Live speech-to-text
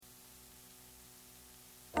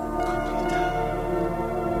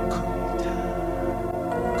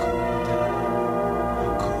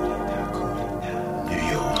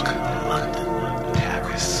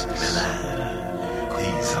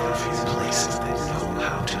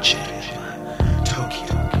to jam.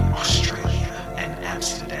 Tokyo, Australia, and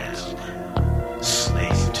Amsterdam.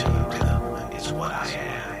 Slave to the rhythm is what I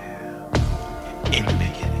am. In the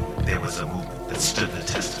beginning, there was a movement that stood the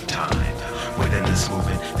test of time. Within this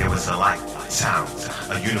movement, there was a light, sound,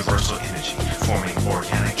 a universal energy, forming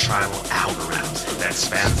organic tribal algorithms that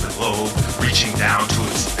spans the globe, reaching down to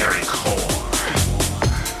its very core.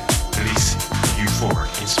 Releasing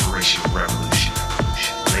euphoric, inspirational revolution.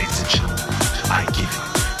 Ladies and gentlemen, I give you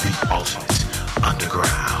the ultimate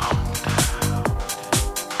underground.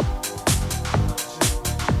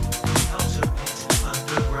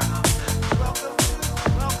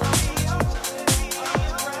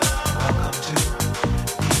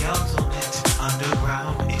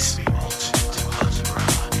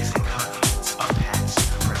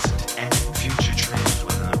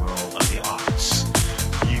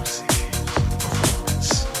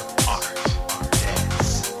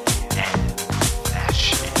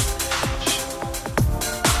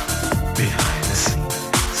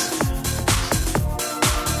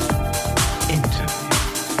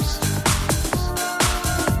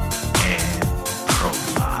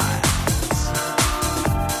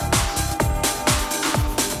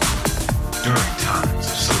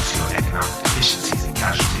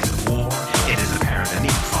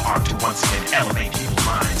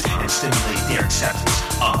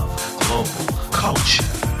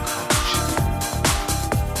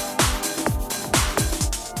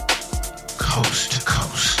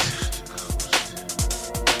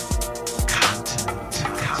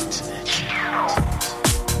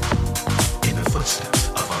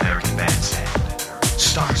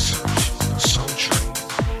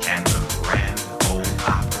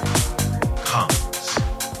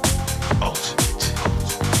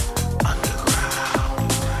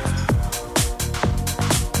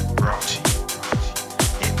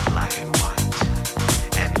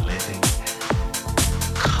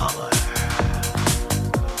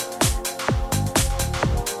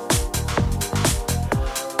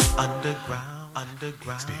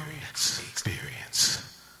 Experience.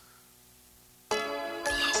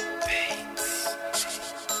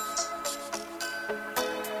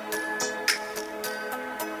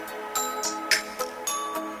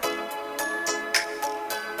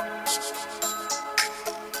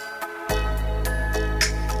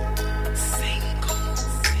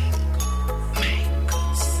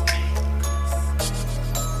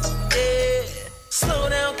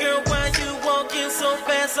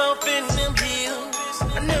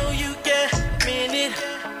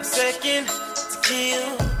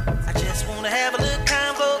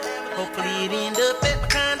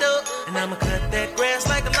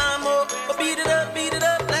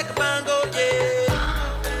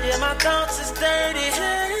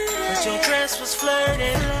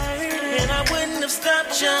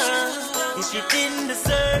 If you didn't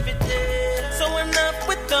deserve it, yeah. So enough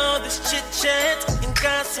with all this chit-chat and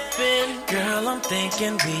gossiping. Girl, I'm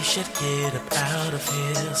thinking we should get up out of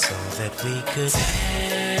here so that we could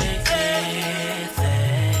take it there.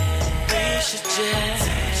 We should just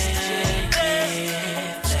take it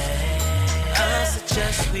there. I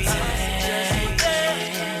suggest we take it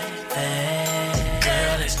there.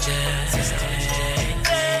 Girl, let's just take it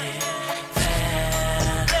there.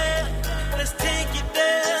 Let's take it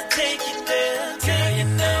there, take it there. Girl, you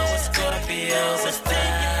know it's Scorpios. Let's take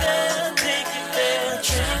it there, take it there.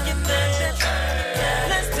 Take it there.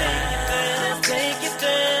 Let's take it there, let's take it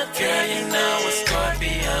there. Girl, you know it's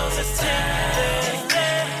Scorpios. Let's take it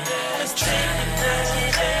there. Let's take it there.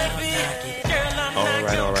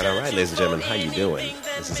 All right, ladies and gentlemen, how you doing?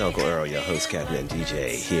 This is Uncle Earl, your host, Captain and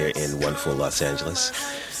DJ, here in wonderful Los Angeles.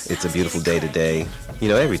 It's a beautiful day today. You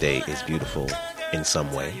know, every day is beautiful in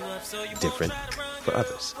some way, different for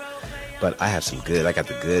others. But I have some good. I got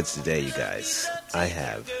the goods today, you guys. I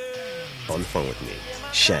have on the phone with me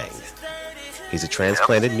SHANG. He's a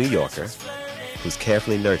transplanted New Yorker who's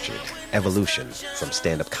carefully nurtured evolution from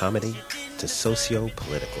stand-up comedy to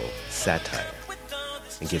socio-political satire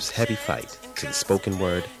and gives heavy fight to the spoken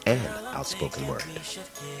word and outspoken word.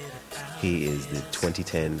 He is the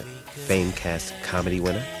 2010 Famecast comedy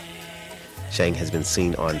winner. SHANG has been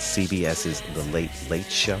seen on CBS's The Late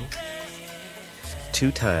Late Show,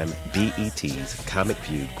 two-time BET's Comic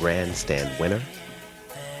View Grandstand winner,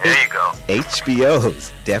 there you go,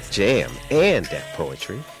 HBO's Def Jam and Def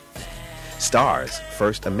Poetry, Star's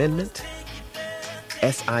First Amendment,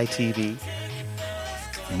 SITV,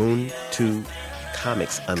 Moon 2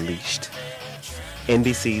 Comics Unleashed,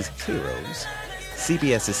 NBC's Heroes,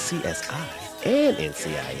 CBS's CSI and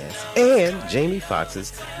NCIS, and Jamie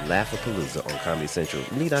Foxx's Laugh-A-Palooza on Comedy Central.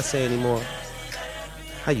 Need I say any more?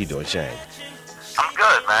 How you doing, SHANG? I'm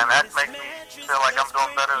good, feel like I'm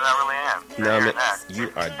doing better than I really am. No, man, you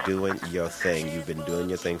are doing your thing. You've been doing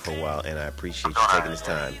your thing for a while, and I appreciate you taking this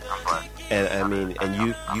time. I'm blessed. And I mean, and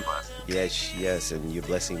you, blessed. yes, and you're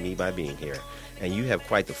blessing me by being here. And you have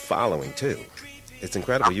quite the following too. It's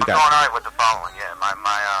incredible. I'm You doing got all right with the following. Yeah, my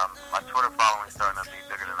Twitter following is starting to be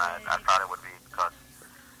bigger than I thought it would be because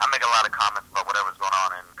I make a lot of comments about whatever's going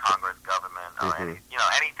on in Congress, government, or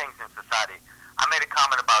anything in society. I made a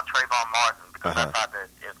comment about Trayvon Martin because I thought that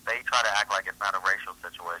if they try to act like it's not a racial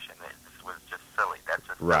situation, it was just silly. That's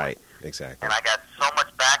just right, silly. exactly. And I got so much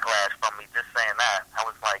backlash from me just saying that. I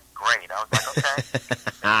was like, great. I was like, okay,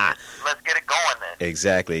 let's get it going then.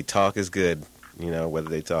 Exactly. Talk is good. You know, whether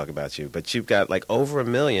they talk about you. But you've got like over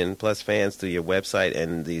 1 million plus fans through your website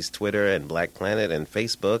and these Twitter and Black Planet and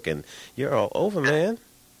Facebook, and you're all over, man.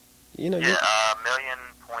 You know, 1.8.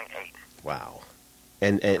 Wow.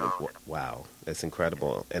 And wow, that's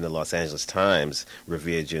incredible. And the Los Angeles Times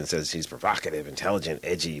revered you and says she's provocative, intelligent,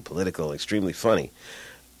 edgy, political, extremely funny.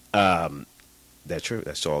 That's true.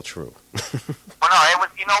 That's all true. Well, no, it was.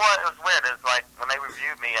 You know what? It was weird. It's like when they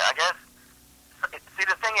reviewed me. I guess. See,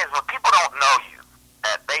 the thing is, when people don't know you,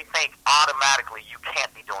 they think automatically you can't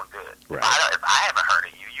be doing good. Right. If I haven't heard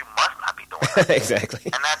of you, you must not be doing good. Exactly.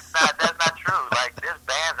 And that's not true. Like there's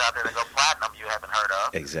bands out there that go platinum you haven't heard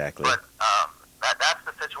of. Exactly. But that's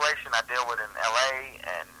the situation I deal with in L.A.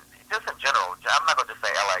 and just in general. I'm not going to just say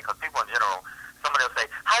L.A. because people in general, somebody will say,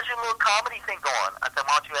 "How's your little comedy thing going?" I said,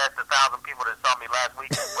 "Why don't you ask the 1,000 people that saw me last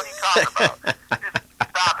week? What are you talking about? Just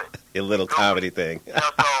stop it." Your little comedy thing.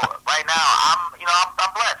 So right now I'm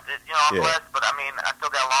blessed. I'm blessed, but I mean, I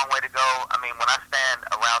still got a long way to go. I mean, when I stand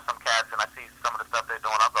around some cats and I see some of the stuff they're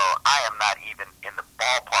doing, I'll go, I am not even in the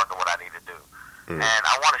ballpark of what I need to do. And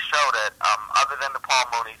I want to show that, other than the Paul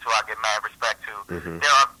Mooney's, who I give mad respect to,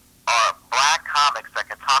 there are black comics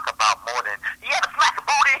that can talk about more than, yeah, the slack of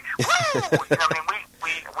booty, woo! You know what I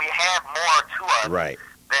mean? We have more to us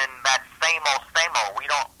than that same old. We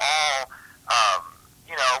don't all,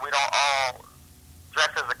 we don't all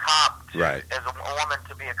dress as a cop, as a woman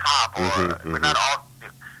to be a cop, or we're not all.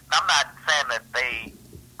 I'm not saying that they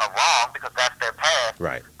are wrong because that's their path.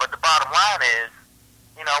 Right. But the bottom line is,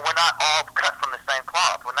 we're not all cut from the same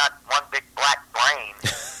cloth. We're not one big black brain.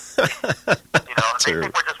 They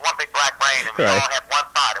think we're just one big black brain, and we all have one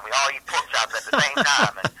thought, and we all eat pork chops at the same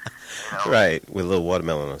time. And, right, with a little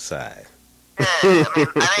watermelon on the side. Yeah, and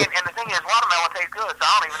the thing is, watermelon tastes good, so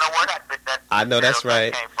I don't even know where that I know that's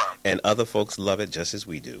right. Came from. And other folks love it just as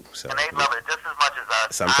we do. So. And they love it just as much as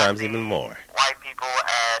us. Sometimes even more. White people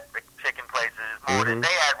at the chicken places more than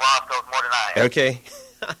they at Roscoe's more than I am. Okay.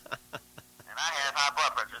 And I have high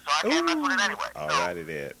blood pressure, so I can't mess with it anyway. All righty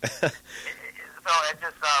then. So it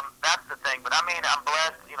just that's the thing. But I mean, I'm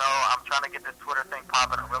blessed. I'm trying to get this Twitter thing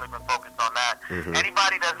popping. I've really been focused on that.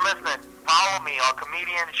 Anybody that's listening, follow me on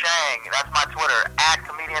Comedian Shang. That's my Twitter,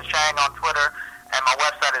 @Comedian Shang on Twitter. And my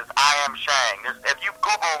website is I Am Shang. If you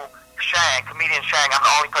Google Shang, Comedian Shang, I'm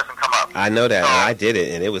the only person come up. I know that. I did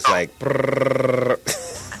it, and it was like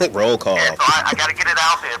roll call. Yeah, so I got to get it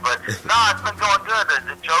out there. But no, it's been going good.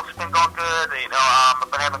 The jokes been going good.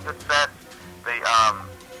 I've been having good sets.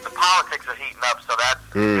 The politics are heating up, so that's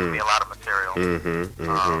giving me a lot of material.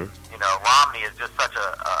 Romney is just such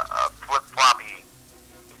a flip-floppy.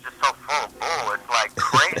 He's just so full of bull. It's like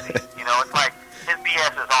crazy. It's like his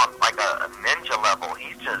BS is on like a ninja level.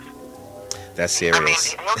 He's just. That's serious. I mean,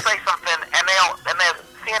 he'll say something, and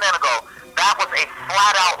CNN will go, "That was a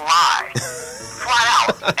flat-out lie." Flat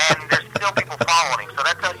out. And there's still people following him. So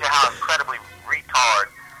that tells you how incredibly retard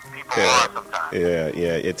people are sometimes.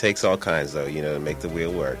 Yeah. It takes all kinds, though, to make the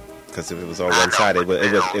wheel work. Because if it was all one-sided,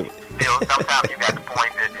 Still, sometimes you got to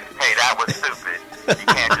point that, hey, that was stupid.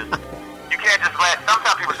 You can't just let.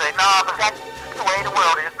 Sometimes people say, no, but that's the way the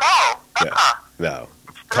world is. No.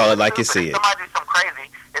 Call it like you see it. If somebody do something crazy,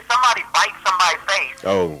 if somebody bites somebody's face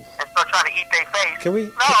and start trying to eat their face, can we?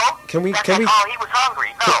 Oh, he was hungry.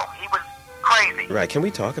 No, he was crazy. Right? Can we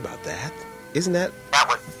talk about that? Isn't that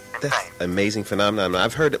was insane? That's an amazing phenomenon.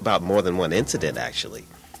 I've heard about more than one incident actually.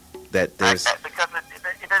 That there's because it is.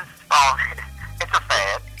 It's a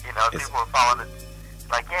fad. People are following it.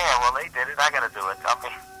 Like, yeah, well, they did it. I got to do it. I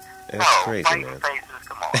mean, crazy, biting man. faces.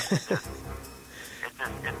 Come on. It's to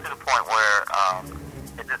the point where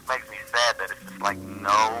it just makes me sad that it's just like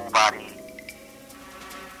nobody's.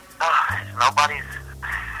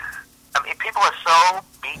 I mean, people are so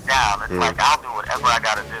beat down. It's like I'll do whatever I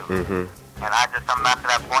got to do, and I'm not to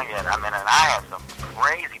that point yet. I mean, and I have some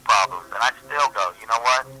crazy problems, and I still go. You know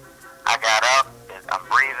what? I got up. I'm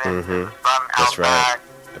breathing. The sun outside. That's right.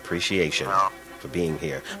 Appreciation. for being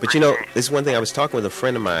here. But, you know, this is one thing. I was talking with a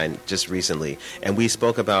friend of mine just recently, and we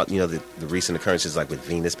spoke about, you know, the recent occurrences like with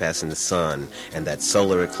Venus passing the sun and that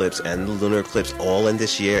solar eclipse and the lunar eclipse all in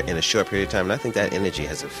this year in a short period of time. And I think that energy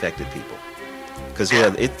has affected people. Because, you know,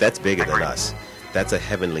 that's bigger than us. That's a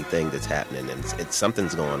heavenly thing that's happening, and it's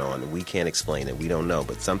something's going on. We can't explain it. We don't know,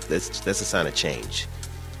 but that's a sign of change.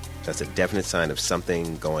 That's a definite sign of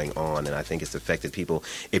something going on, and I think it's affected people.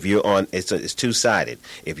 If you're on, it's two-sided.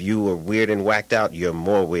 If you were weird and whacked out, you're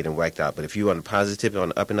more weird and whacked out. But if you're on the positive, on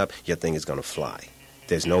the up and up, your thing is going to fly.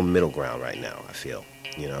 There's no middle ground right now, I feel,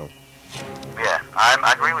 you know? Yeah,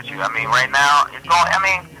 I agree with you. I mean, right now,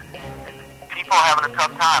 people are having a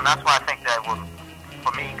tough time. That's why I think that,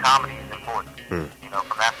 for me, comedy is important. You know,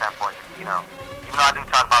 from that standpoint, you know, even though I do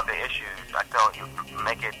talk about the issues, I feel you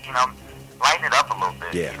make it, you know, lighten it up a little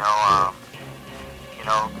bit. Yeah. You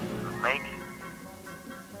know, make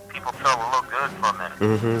people feel a little good for a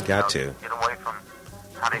minute. Got to to get away from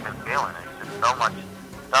how they've been feeling. It's just so much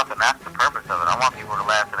stuff, and that's the purpose of it. I want people to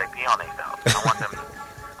laugh till they pee on themselves.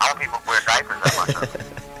 I want people to wear diapers at my show.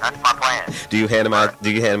 That's my plan. Do you hand them out? Do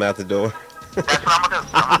you hand them out the door? That's what I'm gonna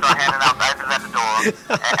do. I'm gonna start handing out diapers at the door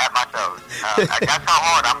at my shows. That's how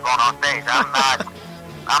hard I'm going on stage.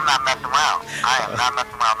 I'm not messing around. I am not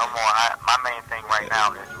messing around no more. My main thing right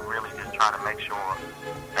now is really just trying to make sure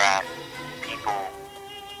that people,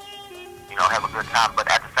 you know, have a good time,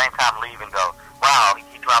 but at the same time leave and go, wow,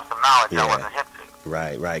 he dropped some knowledge I wasn't hip to.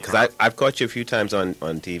 Right. Because I've caught you a few times on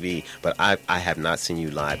TV, but I have not seen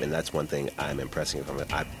you live, and that's one thing I'm impressing from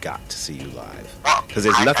it. I've got to see you live. Because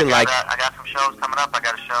there's nothing like... I got some shows coming up. I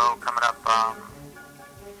got a show coming up.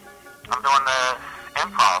 I'm doing the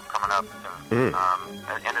improv coming up soon.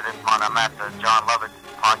 At the end of this month, I'm at the John Lovett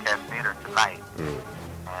Podcast Theater tonight.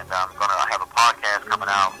 And I'm going to have a podcast coming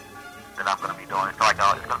out that I'm going to be doing. It's going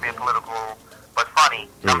to be a political, but funny.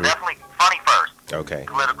 I'm definitely funny first. Okay.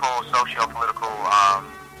 Political, socio-political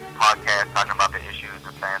podcast talking about the issues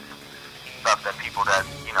and saying stuff that people that,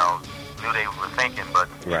 you know, knew they were thinking,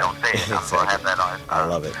 but you don't say it. I'm going to have that on. I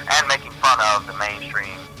love it. And making fun of the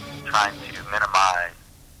mainstream, trying to minimize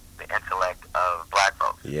the intellect of black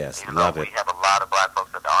folks. Yes, even love though it. we have a lot of black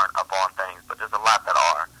folks that aren't up on things, but there's a lot that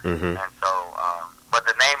are. And so, but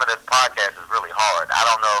the name of this podcast is really hard. I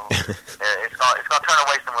don't know. It's going to turn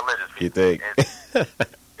away some religious people. You think?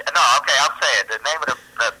 No, okay, I'll say it. The name of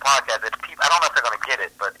the podcast, I don't know if they're going to get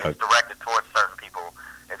it, but it's directed towards certain people.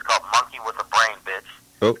 It's called Monkey with a Brain, Bitch.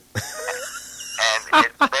 Oh. And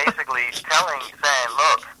it's basically saying,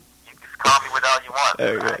 look, you can call me with all you want.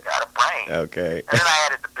 I got a brain. Okay. And then I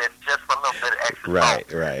added the bitch just for a little bit of extra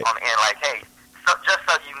Right. on the end, like, hey, just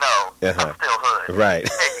so you know, I'm still hood. Right.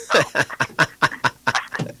 There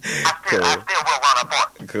you go. I still will run up on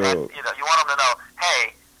it. Cool. And, you know, you want them to know,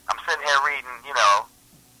 hey, I'm sitting here reading, you know,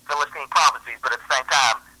 Philistine prophecies, but at the same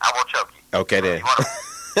time, I will choke you. Okay, then. You want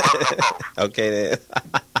to know both. Okay, then.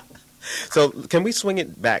 So can we swing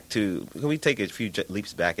it back to, can we take a few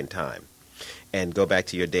leaps back in time and go back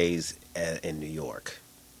to your days in New York?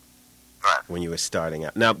 Right. When you were starting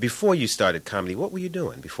out. Now, before you started comedy, what were you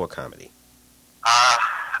doing before comedy?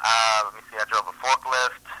 Let me see, I drove a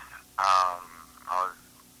forklift. I was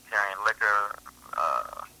carrying liquor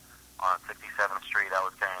on 67th Street. I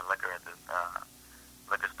was carrying liquor at the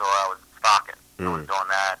liquor store. I was stocking. I was doing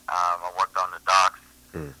that. I worked on the docks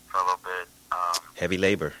for a little bit. Heavy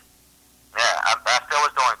labor. Yeah, I still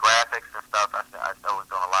was doing graphics and stuff. I still was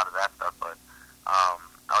doing a lot of that stuff, but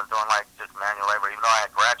I was doing like just manual labor. Even though I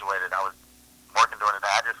had graduated, I was working doing it.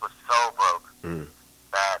 I just was so broke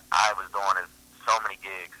that I was doing so many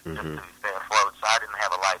gigs just to stay afloat. So I didn't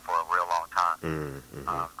have a life for a real long time.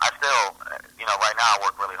 I still, you know, right now I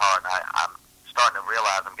work really hard, and I'm starting to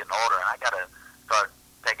realize I'm getting older, and I got to start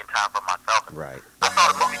taking time for myself. Right. I saw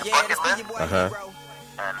the movie The Bucket List.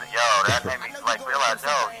 And, that made me, realize,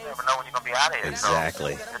 you never know when you're going to be out of here.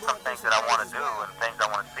 Exactly. So there's some things that I want to do and things I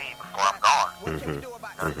want to see before I'm gone.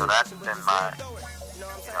 So that's been my,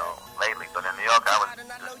 lately. But in New York, I was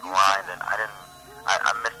just grinding. I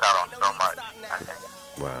missed out on so much, I think.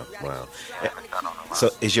 Wow. Yeah, I missed out on a lot.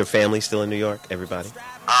 So is your family still in New York, everybody?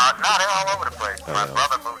 No, they're all over the place. My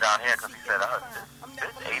brother moved down here because he said,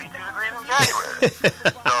 it's 82 degrees in January.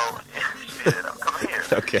 So, shit, I'm coming here.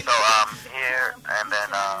 Okay. So, here, and then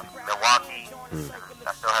Milwaukee.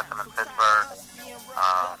 I still have some in Pittsburgh.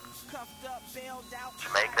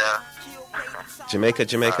 Jamaica.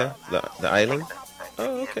 Jamaica? The island?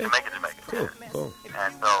 Oh, okay. Jamaica. Cool.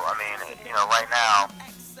 And so, I mean, right now,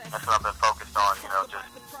 that's what I've been focused on, just,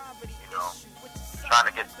 trying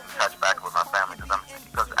to get in touch back with my family,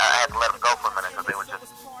 because I had to let them go for a minute because they were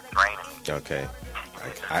just draining me. Okay.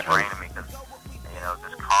 Draining me because,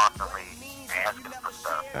 just constantly asking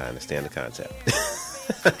understand the concept.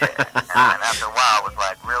 And after a while, I was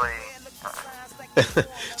like, really?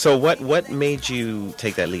 So what made you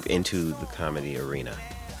take that leap into the comedy arena?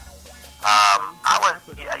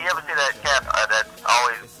 You ever see that cat that's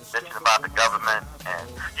always bitching about the government? And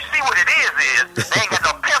you see what it is they ain't got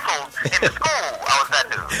no pencils in the school. I was that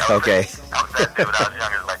dude. Okay. I was that dude. I was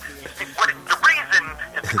younger. Like, you see, the reason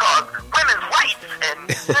is because women's rights, and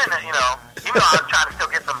you know, even though I was trying to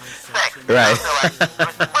still get some sex, right? I was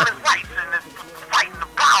like, women's rights and this fighting the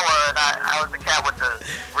power. And I was the cat with the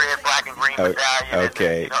red, black, and green medallion.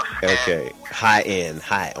 Okay. And, you know, okay. High end,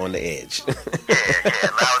 high on the edge. yeah.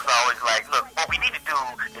 And I was always like, look, what we need to do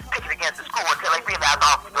is pick it against the school until they realize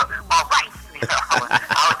our rights. You know, I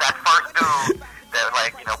was that first dude that was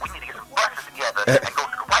like, you know, we need to get some buses together and go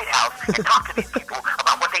to the White House and talk to these people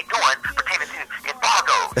about what they're doing pertaining to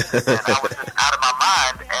embargoes. And I was just out of my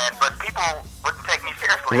mind, but people wouldn't take me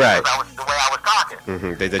seriously right. because I was the way I was talking.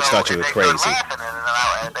 Mm-hmm. They just thought you were crazy. They were laughing,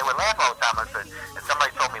 and they would laugh all the time. And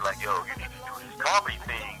somebody told me, like, yo, you need to do this comedy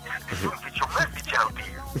thing so you can get your message out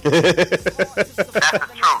there. That's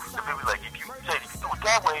the truth. The people like, if you say you can do it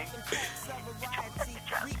that way, you get your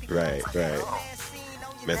message out there. Right. Oh,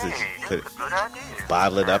 Message. hey, that's a good idea.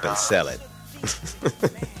 Bottle it up and sell it.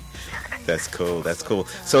 That's cool.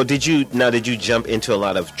 So did you jump into a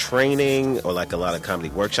lot of training or like a lot of comedy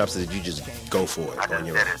workshops, or did you just go for it on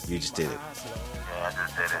your own? You just did it. Yeah, I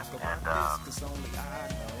just did it. And,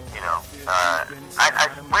 you know,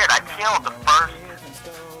 I killed the first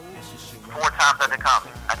 4 times I did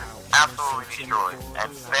comedy. I just absolutely destroyed.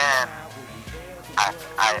 And then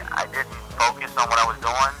I didn't focus on what I was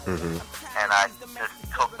doing, and I just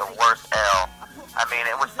took the worst L. I mean,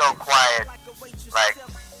 it was so quiet, like,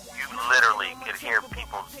 you literally could hear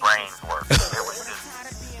people's brains work. It was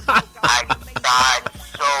just, I died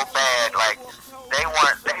so bad, like, it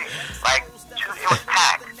was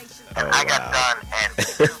packed, and I got done, and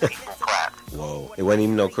 2 people clapped. Whoa, it wasn't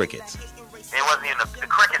even no crickets. It wasn't even, the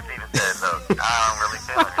crickets even said, look, I don't really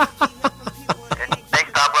feel it. They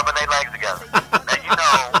stopped rubbing their legs together. Now, you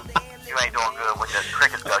know, you ain't doing good when the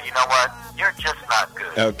crickets go, you know what, you're just not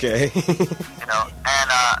good. Okay. You know, and,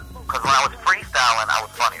 because when I was freestyling, I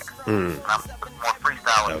was funnier. When I was more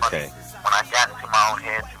freestyling, funny. When I got into my own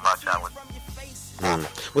head too much, I was...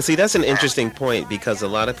 Well, see, that's an interesting point because a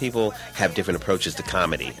lot of people have different approaches to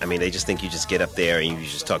comedy. I mean, they just think you just get up there and you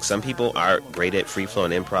just talk. Some people are great at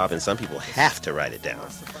free-flowing improv, and some people have to write it down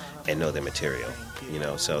and know their material. You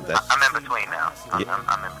know, so that's... I'm in between now. I'm in between.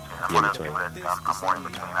 I'm one of the people that I'm more in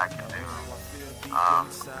between. I can do...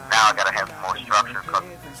 now I gotta have some more structure because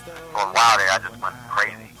for a while there I just went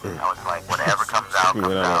crazy. I was like, whatever comes out,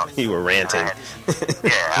 comes out. You were ranting.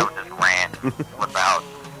 I would just rant without,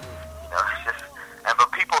 you know, just...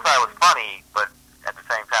 But people thought it was funny, but at the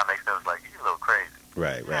same time they still was like, you're a little crazy.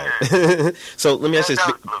 Right. So let me ask you this.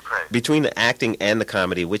 Between the acting and the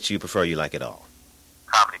comedy, which do you prefer? You like it all?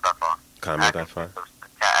 Comedy by far. Comedy by far?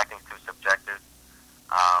 Acting's too subjective.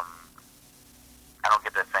 I don't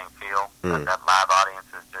get that same feel. That live audience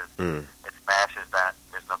is just, it smashes that.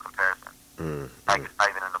 There's no comparison. Like, it's not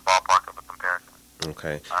even in the ballpark of a comparison.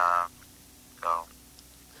 Okay.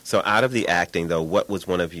 So out of the acting, though, what was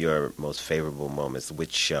one of your most favorable moments?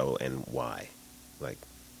 Which show and why? Like,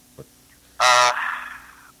 what?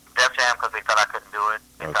 Def Jam, because they thought I couldn't do it.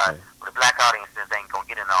 They thought, well, the black audiences ain't going to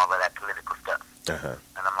get into all of that political stuff.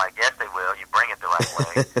 And I'm like, yes, they will. You bring it the right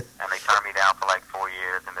way. And they turned me down for like 4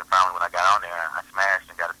 years, and then finally when I got on there, I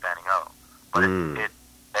smashed and got a standing O. But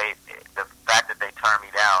the fact that they turned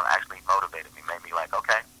me down actually motivated me, made me like,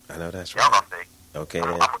 okay. I know that's y'all right. Gonna see. Okay,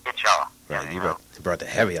 I'm going to get y'all. Right, you brought the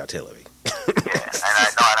heavy artillery. And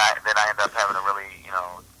then I ended up having a really, you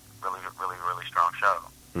know, really strong show.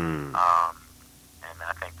 And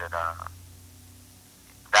I think that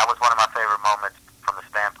that was one of my favorite moments from the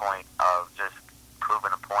standpoint of just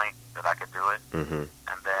proving a point that I could do it. And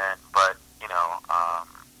then, but, you know,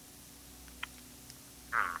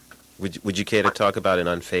 Would you care to talk about an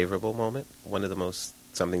unfavorable moment? One of the most,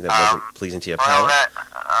 something that wasn't pleasing to your palate?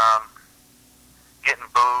 Getting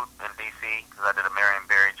booed in D.C. because I did a Marion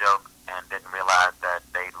Barry joke and didn't realize that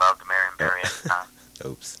they loved Marion Barry at the time.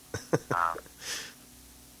 Oops.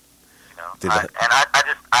 You know,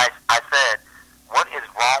 I said, what is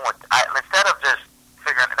wrong with... instead of just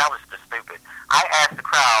figuring... That was just stupid. I asked the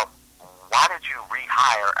crowd, why did you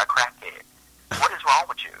rehire a crackhead? What is wrong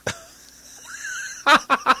with you?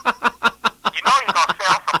 You know you're going to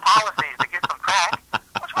sell some policies to get some crack.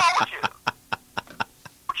 What's wrong with you?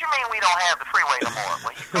 What you mean we don't have the freeway no more?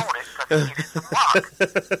 Well, you sold it because you needed some rock.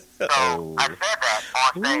 So I said that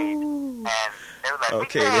on stage, and they were like,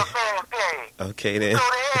 okay, we sell Marion Barry. Okay, then. Go to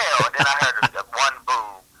hell. And then I heard one boo.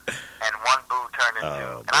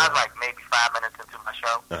 I was like maybe 5 minutes into my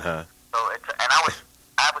show. Uh-huh. So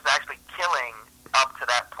I was actually killing up to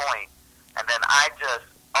that point, and then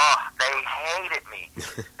they hated me.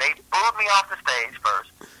 They booed me off the stage first.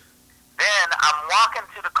 Then I'm walking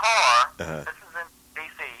to the car. Uh-huh. This is in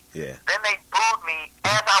D.C. Yeah. Then they booed me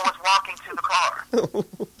as I was walking to the car. So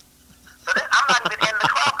then I'm not even in the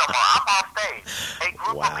club no more. I'm off stage. A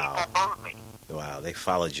group of people booed me. Wow, they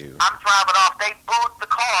followed you. I'm driving off. They booed the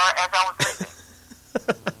car as I was leaving.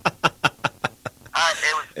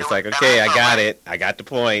 It's like, okay, I got it. I got the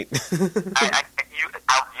point. You didn't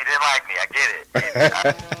like me. I get it.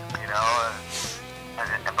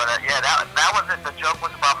 That was it. The joke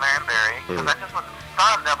was about Marion Barry. Because I just was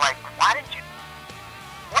stunned. I'm like, why did you...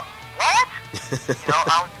 What? I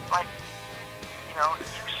was just like, you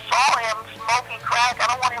saw him smoking crack. I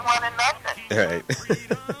don't want him running nothing. Right.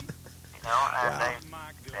 And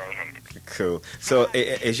they hated me. Cool. So,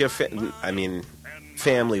 is your...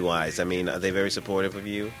 family-wise, are they very supportive of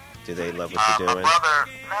you? Do they love what you're doing? My brother,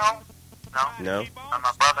 no. No?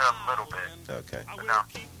 My brother a little bit. Okay. But no.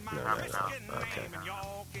 Okay.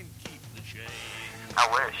 I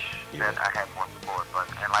wish that I had more support,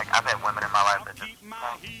 and I've had women in my life that just,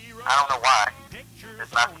 I don't know why,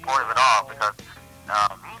 it's not supportive at all, because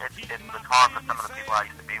it's hard for some of the people I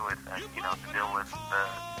used to be with, to deal with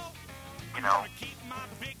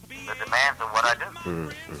the demands of what I do.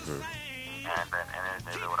 Mm-hmm. And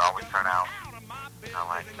it would always turn out, that's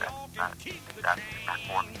not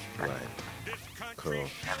for me. Right. Cool.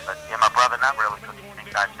 But my brother, not really, because he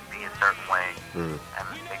thinks I should be a certain way. Mm. And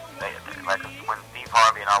they like when Steve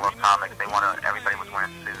Harvey and all those comics, everybody was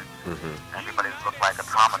wearing suits. Mm-hmm. Everybody looked like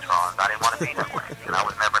automatrons. I didn't want to be that way, and I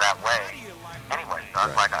was never that way. Anyway, so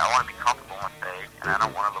I was like, I want to be comfortable on stage, and I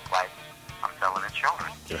don't want to look like I'm selling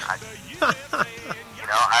insurance.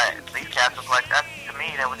 These cats was like, that to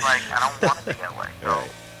me, that was like, I don't want to be that way. So,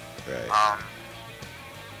 right.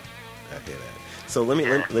 I hear that. So let me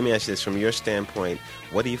ask you this: from your standpoint,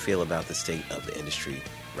 what do you feel about the state of the industry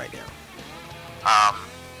right now?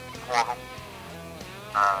 Horrible.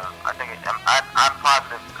 I think I'm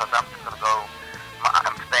positive because I'm just gonna go.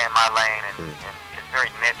 I'm staying in my lane, and it's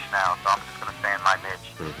very niche now, so I'm just gonna stay in my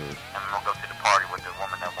niche, and I'm gonna go to the party with the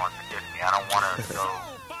woman that wants to kiss me. I don't want to go.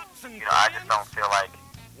 I just don't feel like.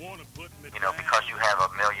 Because you have a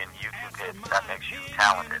million YouTube hits, that makes you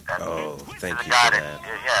talented. Thank you for that.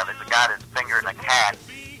 There's a guy that's fingering a cat,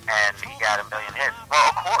 and he got a million hits. Well,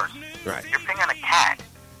 of course. Right. You're fingering a cat.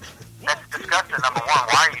 That's disgusting, number one.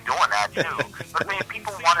 Why are you doing that, too? But,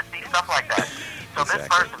 people want to see stuff like that. So this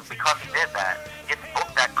person, because he did that, gets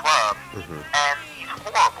booked at clubs, and he's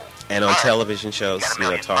horrible. And on television shows,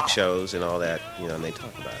 talk shows and all that, and they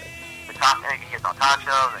talk about it. He gets on talk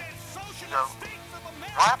shows, and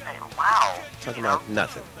what? Wow. Talking about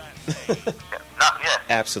nothing. Yes.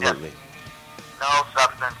 Absolutely. Yes. No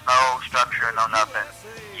substance, no structure, no nothing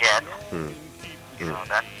yet.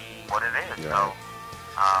 That's what it is. Right.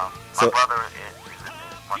 So, my brother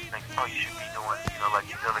wants to think, you should be doing, like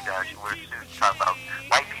these other guys who wear suits, talk about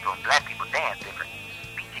white people and black people dance different.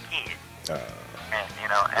 Beat your kids.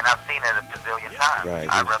 And I've seen it a bazillion times. Right.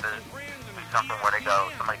 I'd rather do something where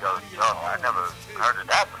somebody goes, I never heard of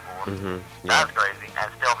that before. That's crazy,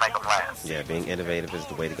 and still make them laugh. Yeah, being innovative is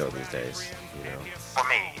the way to go these days. For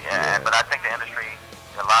me, but I think the industry,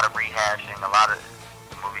 a lot of rehashing, a lot of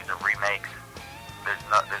movies are remakes. There's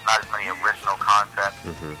not as many original concepts.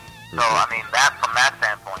 So that from that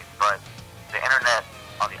standpoint, but the internet,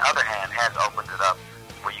 on the other hand, has opened it up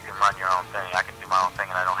where you can run your own thing. I can do my own thing,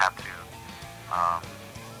 and I don't have to.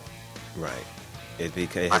 Right. It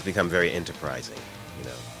has become very enterprising.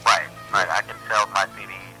 Right. I can sell my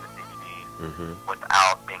CDs and DVDs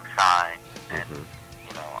without being signed, and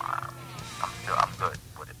I'm good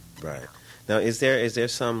with it. Right. Now, is there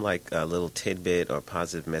some little tidbit or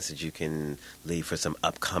positive message you can leave for some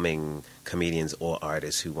upcoming comedians or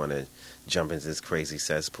artists who want to jump into this crazy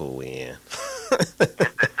cesspool we're in? It's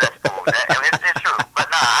cesspool. It's true, but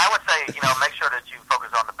I would say make sure that you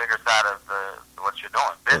focus on the bigger side of what you're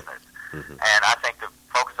doing, business, and I think to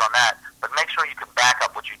focus on that. But make sure you can back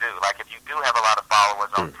up what you do. Like if you do have a lot of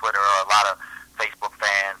followers on Twitter or a lot of Facebook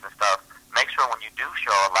fans and stuff, make sure when you do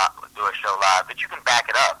do a show live that you can back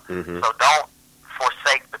it up. So don't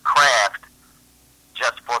forsake the craft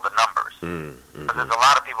just for the numbers. Because there's a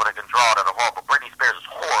lot of people that can draw that are horrible. Britney Spears is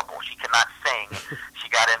horrible. She cannot sing. She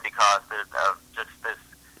got in because of just this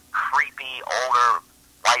creepy older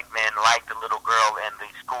white men liked the little girl in the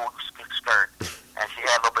school skirt, and she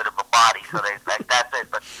had a little bit of a body, so that's it.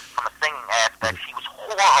 But from a singing aspect, she was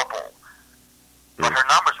horrible. But her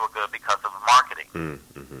numbers were good because of marketing.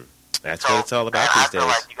 That's what it's all about these days. I feel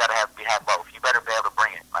like you got to have both. You better be able to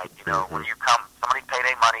bring it. know, when you come, somebody pay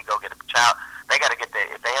their money, go get a child. They got to get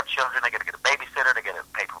if they have children, they got to get a babysitter. They got to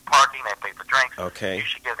pay for parking. They pay for drinks. Okay. You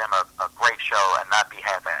should give them a great show and not be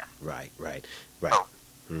half-assed. Right. So,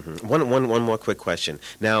 One more quick question.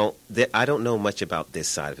 Now, I don't know much about this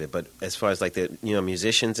side of it, but as far as like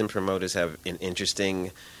musicians and promoters have an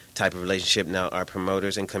interesting type of relationship. Now, are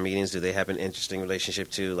promoters and comedians, do they have an interesting relationship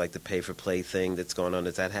too, like the pay-for-play thing that's going on?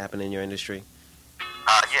 Does that happen in your industry?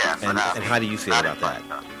 Yeah. And how do you feel about that?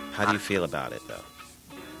 How do you feel about it, though?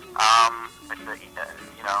 It's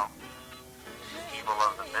evil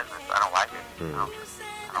of the business. I don't like it.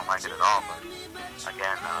 I don't like it at all. But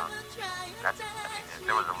again,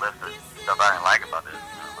 there was a list of stuff I didn't like about this.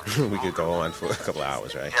 We could go on for a couple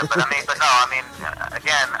hours, right? Yeah,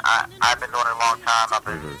 again, I've been doing it a long time.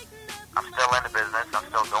 I'm still in the business. I'm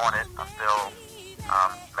still doing it. I'm still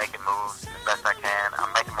making moves as best I can.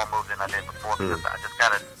 I'm making more moves than I did before because I just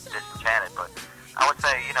got disenchanted. But I would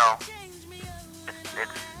say,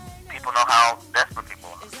 it's people know how desperate people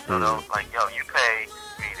are. So they're like, yo, you pay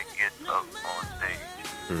me to get up on stage.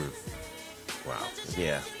 Wow.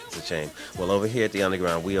 Yeah, it's a shame. Well, over here at the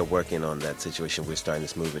Underground, we are working on that situation. We're starting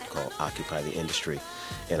this movement called Occupy the Industry,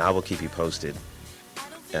 and I will keep you posted.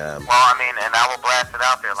 And I will blast it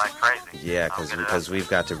out there like crazy. Yeah, because we've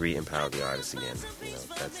got to re-empower the artists again.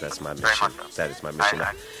 That's my mission. That is my mission.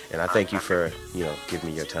 And I thank you for giving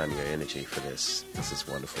me your time and your energy for this. This is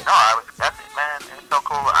wonderful. No, that's it, man. It's so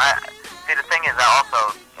cool. See, the thing is, I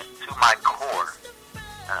also, to my core,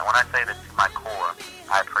 and when I say that to my core,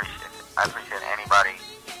 I appreciate it. I appreciate anybody,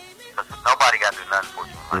 because nobody got to do nothing for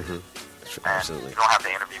you. Absolutely. You don't have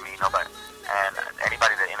to interview me, nobody. And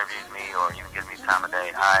anybody that interviews me or even gives me time of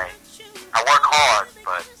day, I work hard,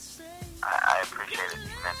 but I appreciate it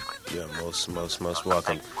immensely. You're most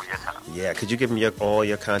welcome. Thank you for your time. Yeah, could you give me all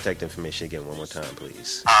your contact information again one more time,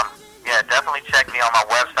 please? Yeah, definitely check me on my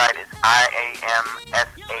website. It's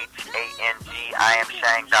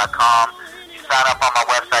IamShang.com. You sign up on my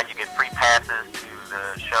website, you get free passes to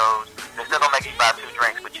the shows. They still don't make you buy 2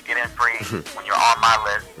 drinks, but you get in free when you're on my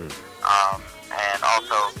list. And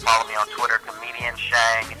also follow me on Twitter, Comedian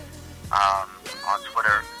Shang, on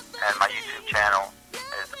Twitter, and my YouTube channel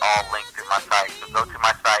is all linked through my site. So go to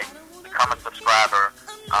my site, become a subscriber.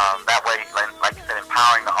 That way, like you said,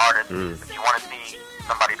 empowering the artist. If you want to see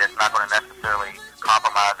somebody that's not going to necessarily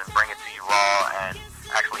compromise and bring it to you raw and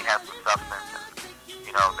actually have some substance,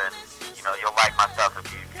 and then you'll like my stuff. If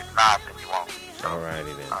not, then you won't. So,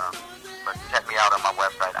 alrighty then. But check me out on my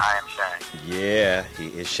website. I am Shang. Yeah, he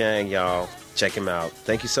is Shang, y'all. Check him out.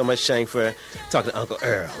 Thank you so much, Shang, for talking to Uncle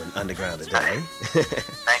Earl in Underground today.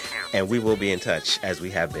 Thank you. And we will be in touch, as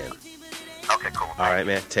we have been. Okay, cool. All right,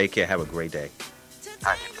 man. Take care. Have a great day.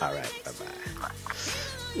 All right.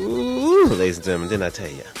 Bye-bye. Ooh, ladies and gentlemen, didn't I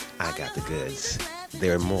tell you? I got the goods.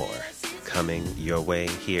 There are more coming your way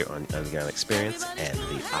here on the Underground Experience and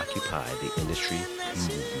the Occupy the Industry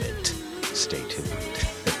movement. Stay tuned.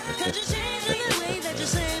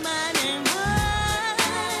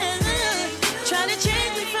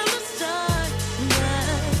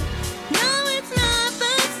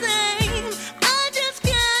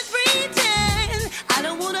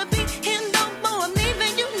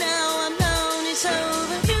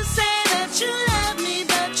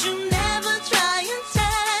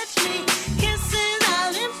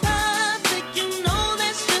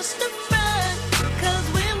 Cause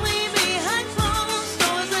when we behind closed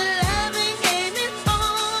doors, 11 came in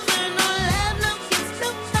over, no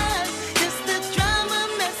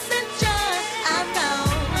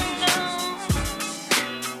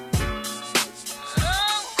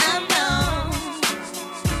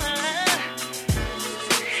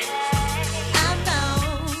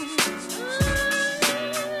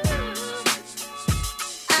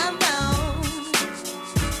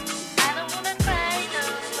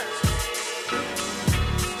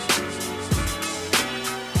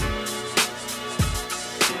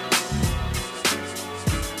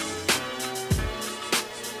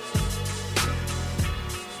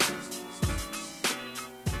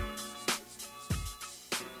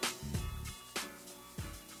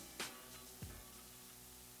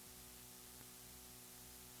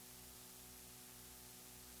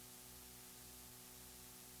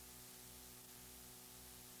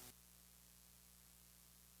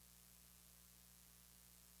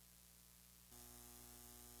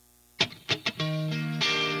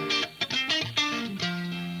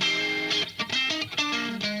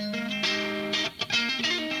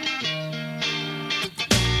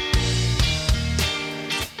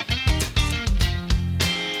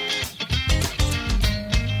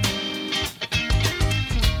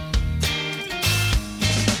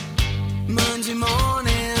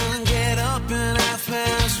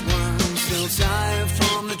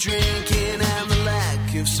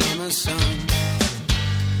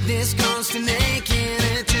This constant aching,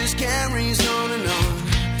 it just carries on and on.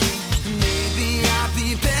 Maybe I'd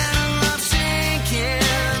be better off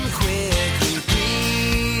sinking quickly,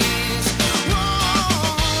 please.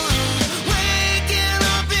 Whoa, waking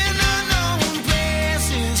up in unknown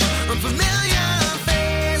places, unfamiliar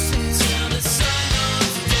faces. Till the sun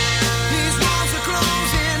goes down. These walls are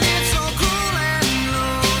closing, it's so cool and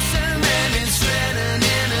lonesome, and it's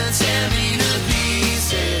threatening to tear me to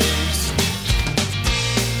pieces.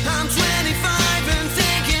 I'm 25 and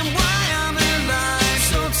thinking why I'm alive.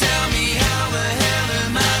 So tell me how the hell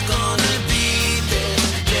am I gonna beat this,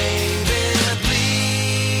 baby,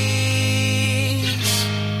 please.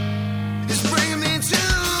 It's bringing me to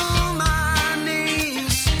my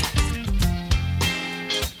knees.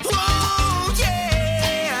 Oh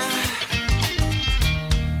yeah.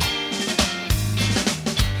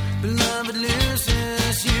 Beloved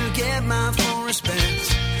losers, you get my full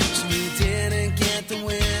respect. So we didn't get the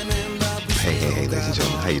women, but we Hey, still ladies and got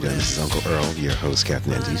gentlemen, how you doing? This is Uncle Earl, your host,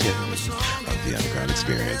 Captain and DJ of the Underground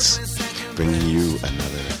Experience, bringing you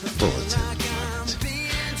another bulletin moment.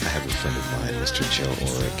 I have a friend of mine, Mr. Joe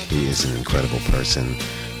ORRACH. He is an incredible person,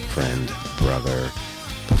 friend, brother,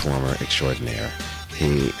 performer extraordinaire.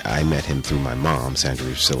 I met him through my mom, Sandra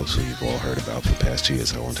Reeves Phillips, who you've all heard about for the past 2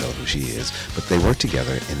 years. I won't tell who she is. But they worked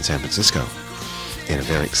together in San Francisco in a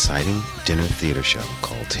very exciting dinner theater show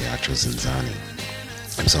called Teatro Zinzani.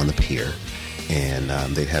 It was on the pier, and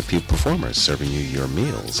they'd have people, performers, serving you your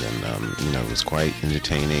meals, and it was quite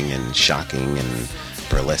entertaining and shocking and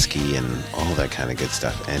burlesque and all that kind of good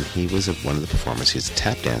stuff. And he was one of the performers. He's a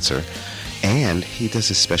tap dancer, and he does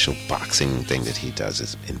a special boxing thing that he does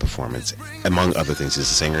in performance. Among other things, he's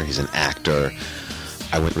a singer, he's an actor.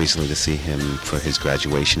 I went recently to see him for his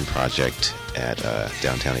graduation project at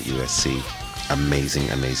downtown at USC. Amazing,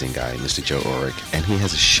 amazing guy, Mr. Joe ORRACH. And he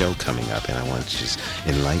has a show coming up, and I want to just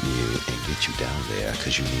enlighten you and get you down there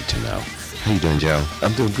because you need to know. How you doing, Joe?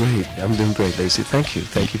 I'm doing great. Lacey. Thank you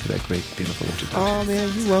for that great, beautiful introduction. Oh, man,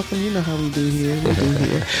 you're welcome. You know how we do here.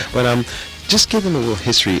 But just give them a little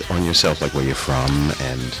history on yourself, like where you're from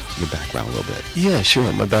and your background a little bit. Yeah,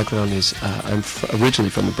 sure. My background is I'm originally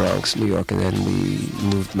from the Bronx, New York, and then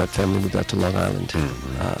my family moved out to Long Island.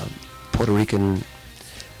 Mm-hmm. Puerto Rican,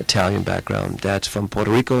 Italian background. Dad's from Puerto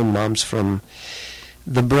Rico, and Mom's from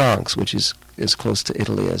the Bronx, which is as close to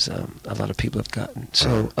Italy as a lot of people have gotten.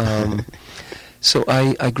 So, so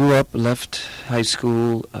I grew up, left high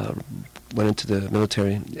school, went into the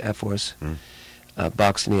military, Air Force,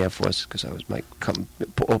 boxed in the Air Force because I was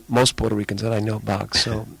most Puerto Ricans that I know box.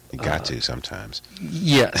 So you got to sometimes.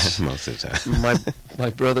 Yes, most of the time. My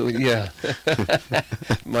brother,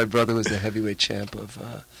 my brother was the heavyweight champ of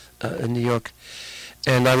in New York.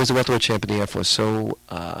 And I was a welterweight champ in the Air Force, so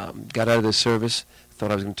got out of the service, thought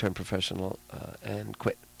I was going to turn professional, and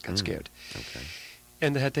quit. Got scared. Okay.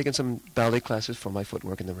 And I had taken some ballet classes for my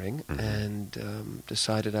footwork in the ring, and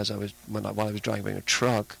decided while I was driving a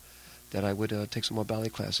truck that I would take some more ballet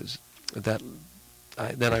classes. Then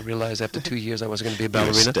I realized after 2 years I wasn't going to be a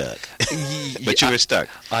ballerina. You were stuck. But you were stuck.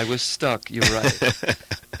 I was stuck, you're right.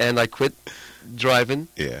 And I quit driving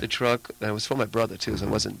the truck, and it was for my brother, too, so it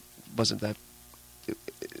wasn't that...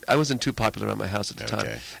 I wasn't too popular around my house at the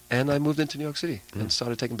time. And I moved into New York City and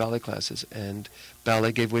started taking ballet classes, and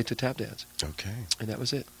ballet gave way to tap dance. Okay. And that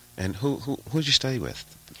was it. And who'd you study with?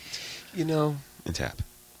 In tap.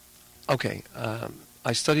 Okay.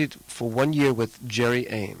 I studied for 1 year with Jerry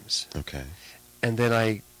Ames. Okay. And then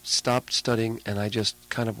I stopped studying, and I just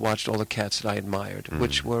kind of watched all the cats that I admired,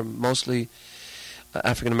 which were mostly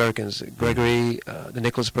African Americans. Gregory, the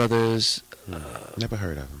Nicholas brothers. Never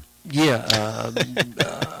heard of them. Yeah,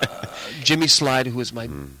 Jimmy Slide, who is my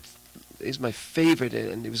favorite,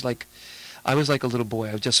 and it was like I was like a little boy.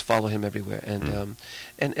 I would just follow him everywhere, and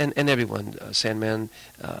everyone, Sandman.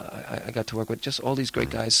 I got to work with just all these great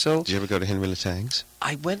guys. So, did you ever go to Henry Latang's?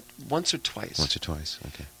 I went once or twice.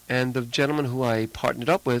 Okay. And the gentleman who I partnered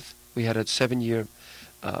up with, we had a 7-year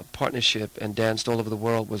partnership and danced all over the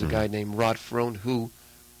world. Was a guy named Rod Ferrone who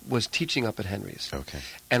was teaching up at Henry's. Okay.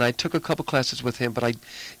 And I took a couple classes with him, but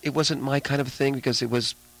it wasn't my kind of thing because it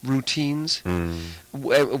was routines,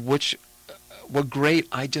 which were great.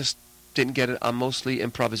 I just didn't get it. I'm mostly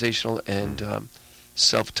improvisational and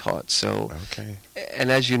self-taught. So,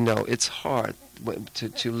 and as you know, it's hard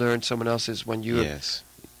to learn someone else's when you're yes,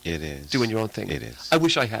 it is doing your own thing. It is. I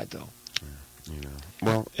wish I had, though.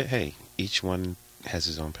 Well, hey, each one has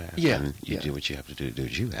his own path. Yeah. And you do what you have to do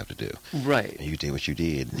what you have to do. Right. And you did what you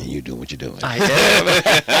did, and you do what you're doing. I am.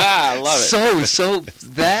 I love it. So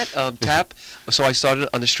that tap. So I started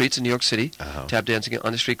on the streets in New York City, tap dancing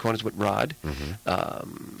on the street corners with Rod.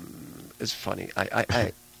 It's funny.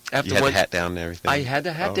 after you had the hat down and everything? I had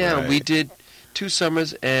the hat All down. right. We did 2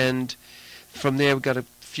 summers, and from there we got a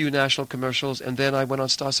few national commercials, and then I went on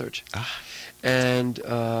Star Search. And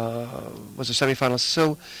was a semifinalist.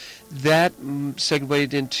 So that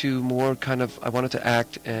segued into more kind of, I wanted to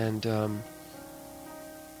act, and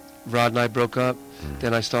Rod and I broke up.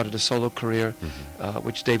 Then I started a solo career,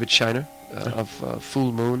 which David Shiner of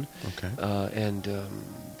Full Moon, and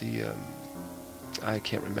I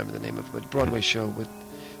can't remember the name of it, but Broadway show with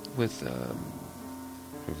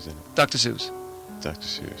Who was in it? Dr. Seuss. Dr.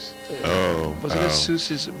 Seuss. Wasn't it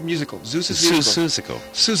Seuss's musical? Zeus's musical. Seussical.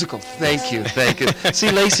 Seussical. Thank you.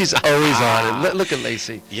 See, Lacey's always on it. Look at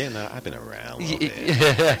Lacey. Yeah, no, I've been around a little bit.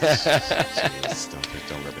 Jeez,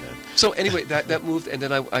 don't rub it in. So anyway, that moved, and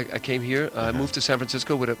then I came here. I moved to San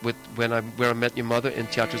Francisco where I met your mother in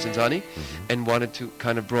Teatro Zinzani, and wanted to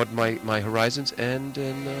kind of broaden my horizons, and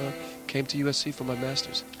then came to USC for my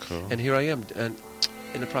master's. Cool. And here I am, and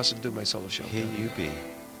in the process of doing my solo show. Here you be.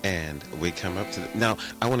 And we come up to now,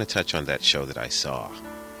 I want to touch on that show that I saw.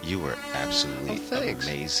 You were absolutely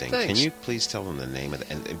amazing. Thanks. Can you please tell them the name of it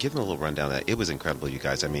and give them a little rundown of that? It was incredible, you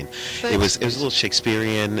guys. I mean, Thanks. it was a little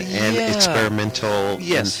Shakespearean and experimental.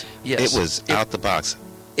 Yes, and yes. It was out the box.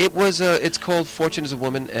 It was. It's called Fortune is a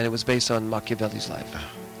Woman, and it was based on Machiavelli's life.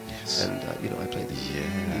 Yes. And I played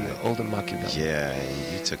the older Machiavelli. Yeah,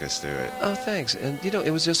 and you took us through it. Oh, thanks. And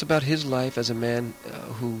it was just about his life as a man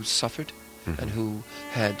who suffered and who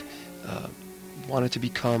had wanted to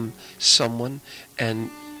become someone and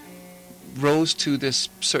rose to this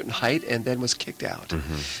certain height and then was kicked out.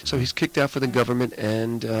 So he's kicked out for the government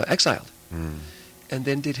and exiled. And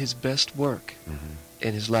then did his best work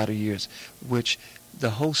in his latter years, which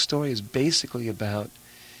the whole story is basically about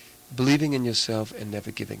believing in yourself and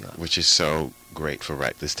never giving up. Which is so great for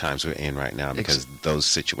this times we're in right now, because those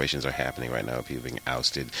situations are happening right now. People being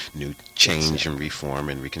ousted, new change and reform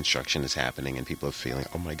and reconstruction is happening, and people are feeling,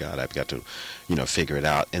 oh my God, I've got to, figure it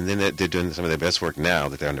out. And then they're doing some of their best work now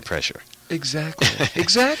that they're under pressure.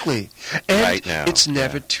 Exactly. And right now, it's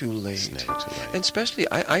never too late. It's never too late. And especially,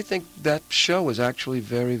 I think that show is actually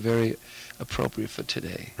very, very appropriate for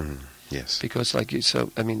today. Yes. Because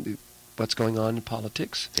what's going on in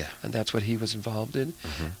politics, and that's what he was involved in,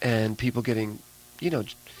 and people getting,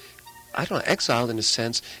 exiled in a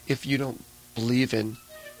sense if you don't believe in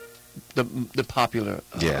the popular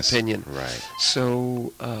opinion. Right.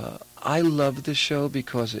 So I loved this show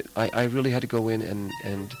because I really had to go in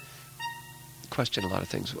and question a lot of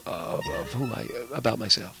things about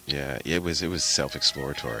myself. Yeah, it was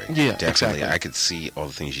self-exploratory. Yeah, definitely. exactly. I could see all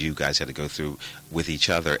the things you guys had to go through with each